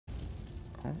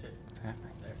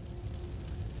happening there?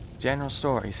 General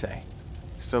store, you say?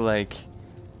 So, like,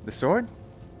 the sword?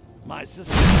 My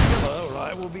sister Camilla or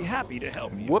I will be happy to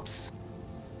help you. Whoops.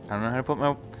 I don't know how to put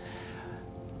my...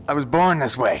 I was born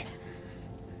this way.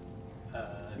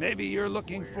 Maybe you're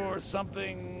looking for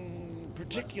something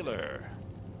particular.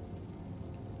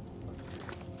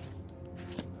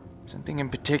 Something in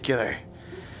particular.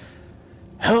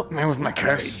 Help me with my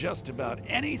curse. Just about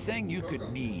anything you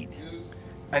could need.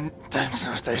 I'm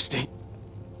so thirsty.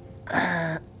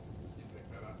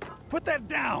 Put that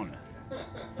down.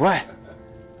 What?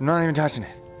 I'm not even touching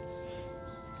it.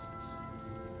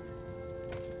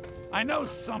 I know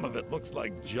some of it looks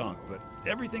like junk, but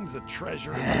everything's a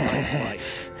treasure in the right light.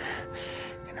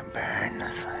 Gonna burn the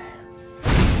fire.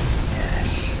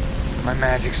 Yes. My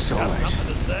magic sword. Got something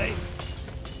to say?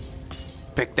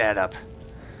 Pick that up.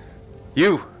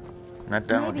 You! I'm not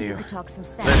done with Maybe you. you could talk some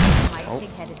sense to my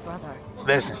pig-headed brother.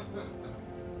 Listen.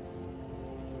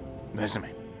 Listen to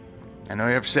me. I know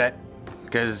you're upset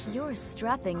because... You're a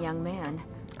strapping young man.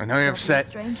 I know you're Don't be a upset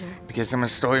stranger. because someone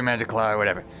stole your magic claw or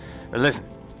whatever. But listen.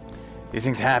 These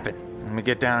things happen. Let me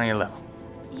get down on your level.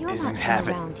 You're These not things from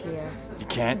happen. around here. You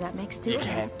can't. That makes two You of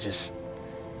can't us. just.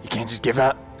 You can't just give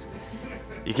up.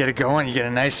 You get it going. You get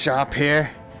a nice shop here.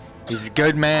 He's a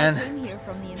good I man. came here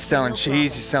from the He's selling Imperial cheese. Province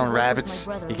He's to selling work with rabbits.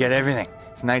 my brother. You get everything.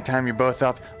 It's nighttime. You're both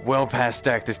up, well past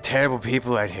dark. There's terrible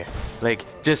people out here. Like,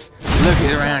 just look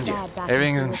around you. Bad back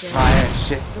Everything's in on Seward fire and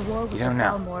shit. The war with You the don't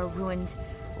know. Falmore ruined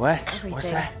What? everything.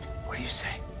 What's that? What do you say?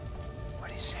 What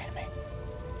do you say to me?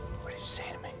 What did you say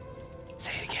to me?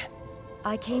 Say it again.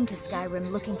 I came to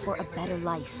Skyrim looking for a better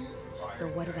life. So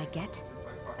what did I get?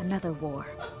 Another war.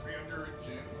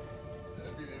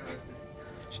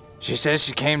 She says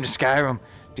she came to Skyrim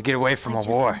to get away from I a just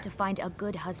war. want to find a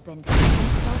good husband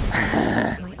and start a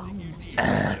family of my own.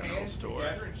 General store.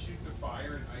 Maybe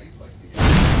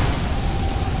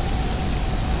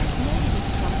we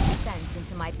could talk some sense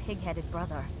into my pig-headed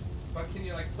brother. But can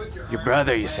you like put your Your arms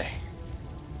brother, like you that? say?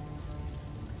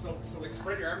 So like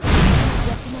spread your arms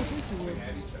What can I do for you? at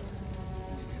each other.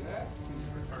 Can you do that? Can you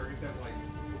target them like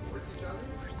towards each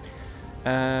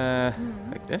other?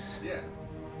 Like this? Yeah.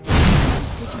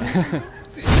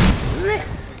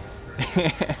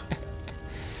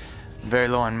 Very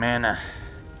low on mana.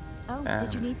 Oh,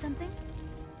 did you need something?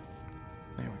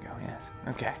 There we go, yes.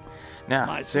 Okay. Now,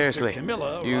 My sister seriously,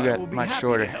 Camilla or you I will got be much happy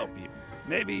shorter. to help you.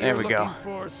 Maybe There you're we looking go.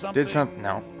 for something Did something?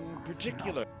 No.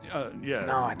 particular. Yeah.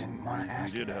 No, I didn't want to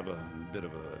ask You you did that. have a bit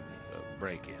of a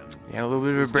break-in. You had a little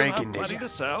bit of a Still break-in, have did plenty you? to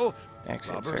sell.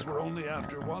 Exit Robbers circle. were only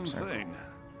after Yeah, one circle. thing.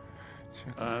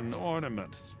 Circle. An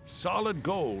ornament. Solid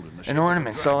gold in the shape An of a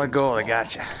ornament, solid dragon's gold. I claw.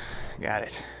 gotcha. Got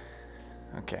it.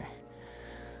 Okay.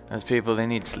 Those people, they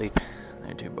need sleep.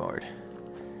 They're too bored.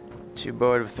 Too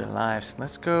bored with their lives.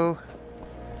 Let's go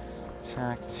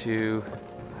talk to...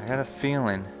 I got a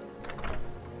feeling.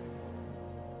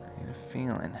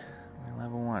 We're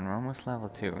level 1. We're almost level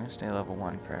 2. We're gonna stay level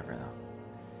 1 forever,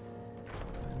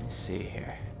 though. Let me see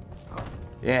here.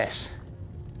 Yes.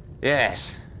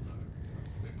 Yes.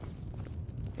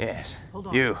 Yes. Hold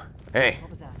on. You. Hey. What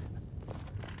was that?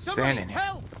 Standing here.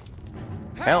 Help!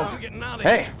 Help. We're getting out of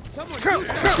Hey. here. Someone do What's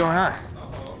something. going on?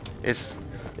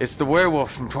 It's the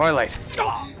werewolf from Twilight.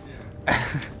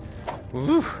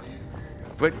 Woo.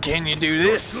 But can you do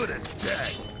this? Good as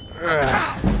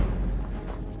dead.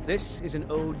 This is an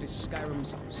ode to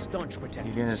Skyrim's staunch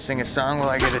protectors. You gonna sing a song while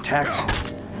I get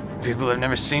attacked? People I've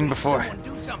never seen before.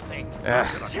 Do something.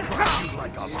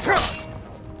 Like a bug.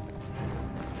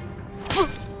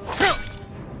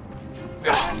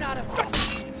 I'm not a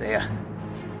See ya.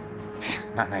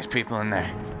 Not nice people in there.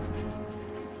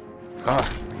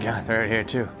 Oh, my God, they're right here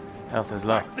too. Health is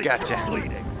low. Think Gotcha. you're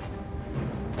bleeding.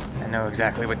 I know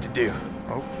exactly what to do.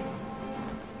 Oh.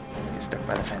 Get stuck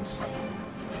by the fence.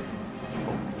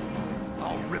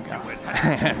 I'll rip you in I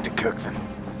half. have to cook them.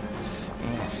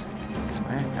 Yes. This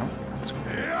way? No. This way.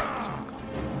 Circle.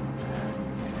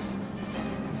 Yes.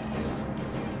 Yes.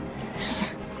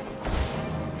 Yes.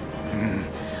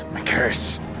 My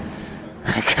curse.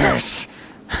 My curse.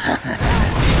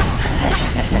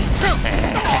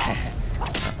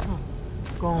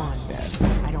 Go on.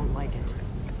 I don't like it.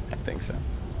 I think so.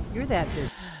 You're that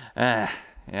busy. Yeah,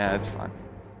 that's fun.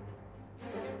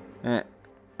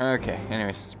 Okay,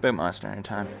 anyways, it's Boat Monster in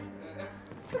time.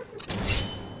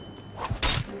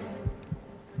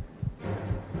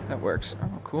 That works. Oh,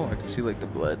 cool. I can see, like, the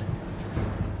blood.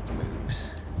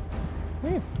 Moves.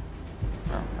 Oh,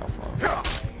 health low.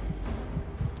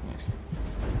 Yes.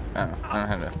 I don't know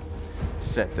how to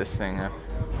set this thing up.